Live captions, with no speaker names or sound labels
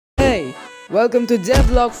Welcome to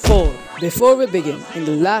Devlog 4. Before we begin, in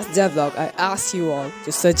the last Devlog I asked you all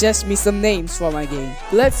to suggest me some names for my game.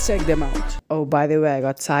 Let's check them out. Oh, by the way, I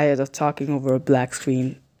got tired of talking over a black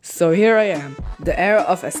screen. So here I am, the era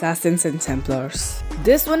of Assassins and Templars.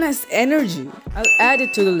 This one has energy. I'll add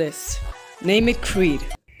it to the list. Name it Creed.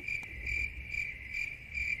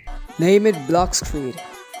 Name it Blocks Creed.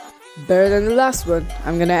 Better than the last one,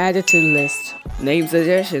 I'm gonna add it to the list. Name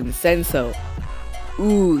suggestion, Senso.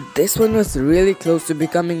 Ooh, this one was really close to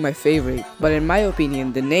becoming my favorite, but in my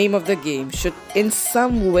opinion, the name of the game should in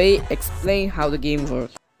some way explain how the game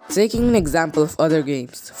works. Taking an example of other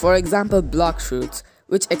games, for example Block Fruits,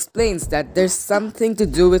 which explains that there's something to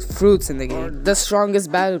do with fruits in the game. Or the Strongest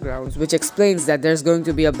Battlegrounds, which explains that there's going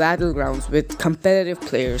to be a battlegrounds with competitive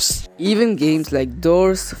players. Even games like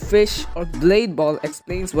Doors, Fish, or Blade Ball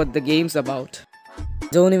explains what the game's about.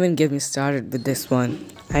 Don't even get me started with this one.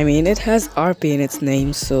 I mean, it has RP in its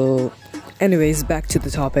name, so... Anyways, back to the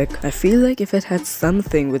topic. I feel like if it had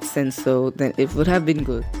something with Senso, then it would have been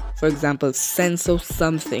good. For example, Senso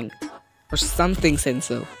something. Or something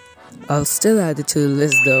Senso. I'll still add it to the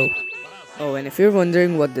list though. Oh, and if you're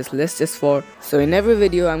wondering what this list is for, so in every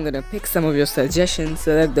video I'm gonna pick some of your suggestions,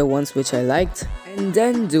 select the ones which I liked, and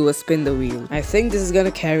then do a spin the wheel. I think this is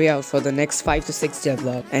gonna carry out for the next 5 to 6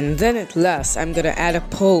 devlog. And then at last, I'm gonna add a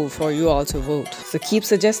poll for you all to vote. So keep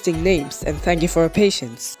suggesting names, and thank you for your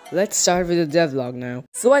patience. Let's start with the devlog now.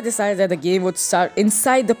 So I decided that the game would start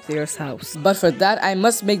inside the player's house. But for that, I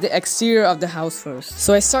must make the exterior of the house first.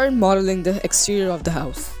 So I started modeling the exterior of the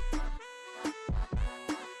house.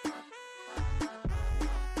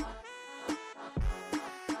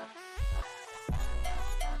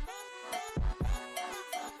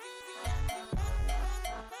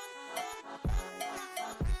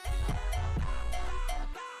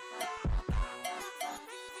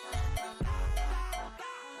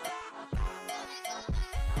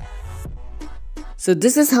 So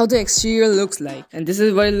this is how the exterior looks like, and this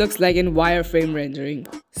is what it looks like in wireframe rendering.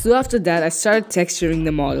 So after that, I started texturing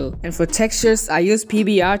the model, and for textures, I use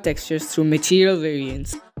PBR textures through material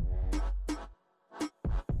variants.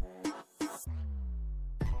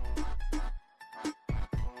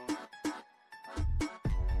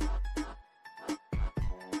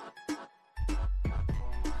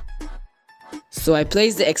 So I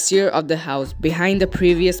placed the exterior of the house behind the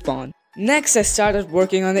previous pawn. Next, I started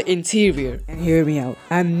working on the interior. And hear me out,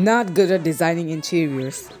 I'm not good at designing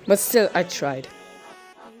interiors, but still I tried.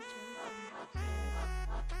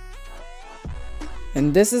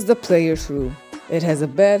 And this is the player's room. It has a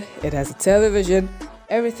bed, it has a television,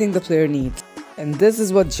 everything the player needs. And this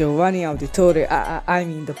is what Giovanni Auditore, I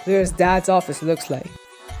mean the player's dad's office looks like.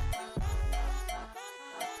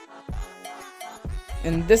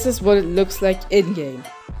 And this is what it looks like in-game.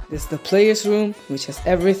 This is the player's room, which has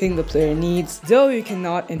everything the player needs, though you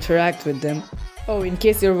cannot interact with them. Oh, in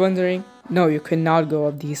case you're wondering, no, you cannot go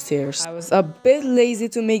up these stairs. I was a bit lazy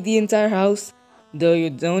to make the entire house, though you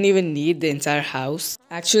don't even need the entire house.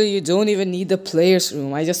 Actually, you don't even need the player's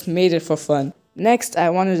room, I just made it for fun. Next, I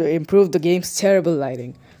wanted to improve the game's terrible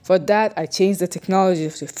lighting. For that, I changed the technology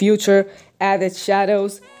to future, added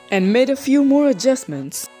shadows, and made a few more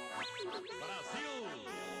adjustments.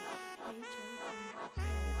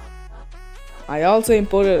 I also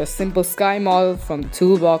imported a simple sky model from the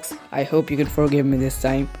toolbox. I hope you can forgive me this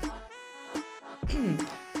time.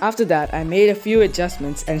 After that, I made a few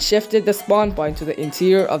adjustments and shifted the spawn point to the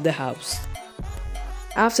interior of the house.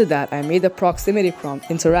 After that, I made the proximity prompt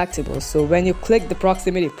interactable, so when you click the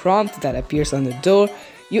proximity prompt that appears on the door,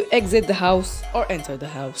 you exit the house or enter the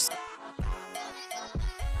house.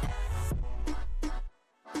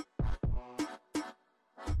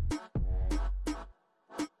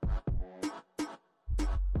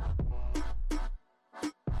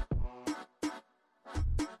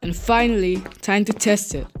 And finally, time to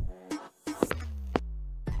test it.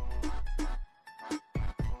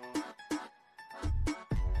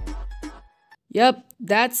 Yep,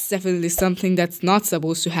 that's definitely something that's not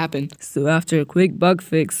supposed to happen. So after a quick bug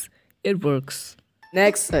fix, it works.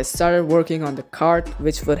 Next, I started working on the cart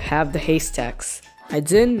which would have the haystacks. I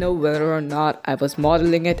didn't know whether or not I was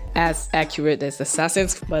modeling it as accurate as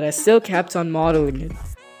Assassin's, but I still kept on modeling it.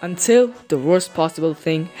 Until the worst possible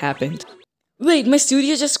thing happened. Wait, my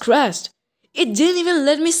studio just crashed. It didn't even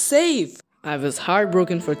let me save. I was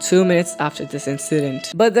heartbroken for 2 minutes after this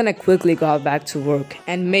incident. But then I quickly got back to work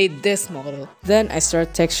and made this model. Then I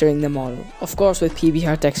started texturing the model. Of course with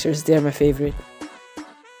PBR textures, they're my favorite.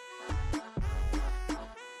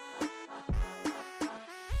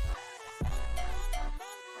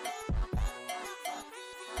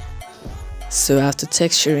 So after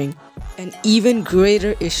texturing an even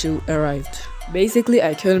greater issue arrived. Basically,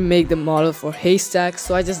 I couldn't make the model for Haystack,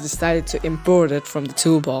 so I just decided to import it from the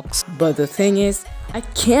toolbox. But the thing is, I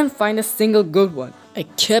can't find a single good one. I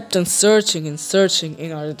kept on searching and searching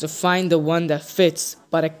in order to find the one that fits,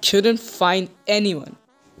 but I couldn't find anyone.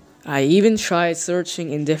 I even tried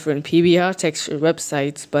searching in different PBR texture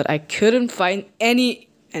websites, but I couldn't find any,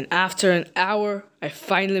 and after an hour, I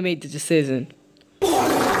finally made the decision.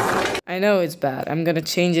 I know it's bad, I'm gonna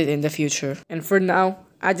change it in the future. And for now,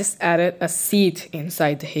 I just added a seat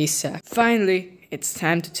inside the haystack. Finally, it's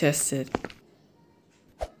time to test it.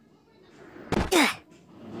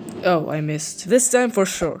 Oh, I missed. This time for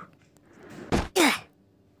sure.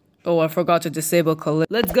 Oh, I forgot to disable color.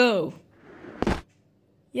 Let's go!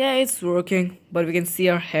 Yeah, it's working, but we can see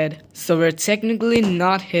our head, so we're technically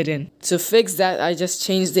not hidden. To fix that, I just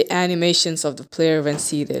changed the animations of the player when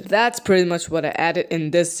seated. That's pretty much what I added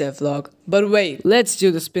in this devlog. But wait, let's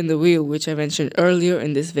do the spin the wheel, which I mentioned earlier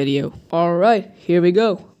in this video. Alright, here we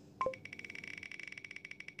go.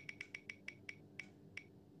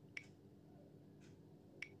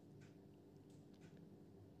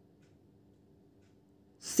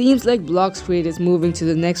 Seems like Blox Create is moving to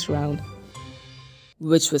the next round,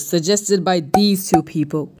 which was suggested by these two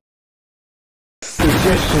people.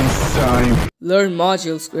 Suggestions time. Learn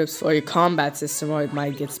module scripts for your combat system or it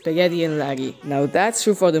might get spaghetti and laggy. Now that's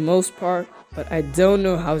true for the most part, but I don't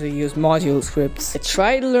know how to use module scripts. I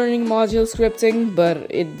tried learning module scripting, but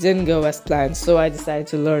it didn't go as planned, so I decided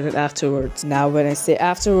to learn it afterwards. Now when I say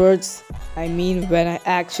afterwards, I mean when I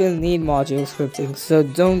actually need module scripting, so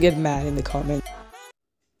don't get mad in the comments.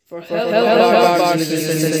 For help,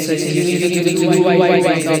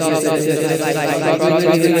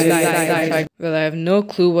 well, I have no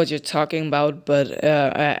clue what you're talking about, but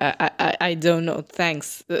I don't know.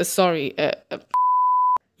 Thanks. Sorry.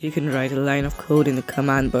 You can write a line of code in the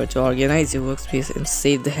command bar to organize your workspace and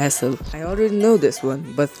save the hassle. I already know this one,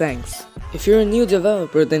 but thanks. If you're a new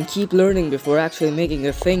developer, then keep learning before actually making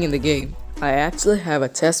a thing in the game. I actually have a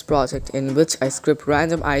test project in which I script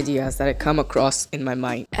random ideas that I come across in my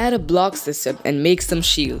mind. Add a block system and make some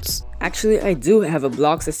shields. Actually, I do have a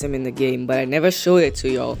block system in the game, but I never showed it to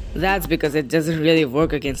y'all. That's because it doesn't really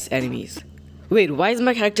work against enemies. Wait, why is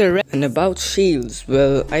my character red? And about shields,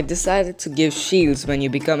 well, I decided to give shields when you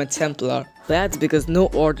become a Templar. That's because no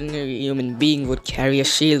ordinary human being would carry a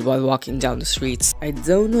shield while walking down the streets. I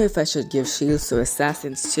don't know if I should give shields to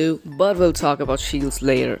assassins too, but we'll talk about shields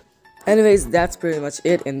later. Anyways, that's pretty much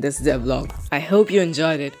it in this devlog. I hope you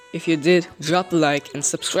enjoyed it. If you did, drop a like and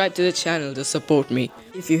subscribe to the channel to support me.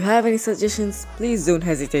 If you have any suggestions, please don't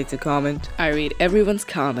hesitate to comment. I read everyone's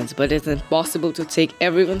comments, but it's impossible to take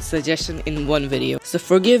everyone's suggestion in one video. So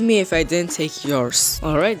forgive me if I didn't take yours.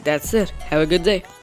 Alright, that's it. Have a good day.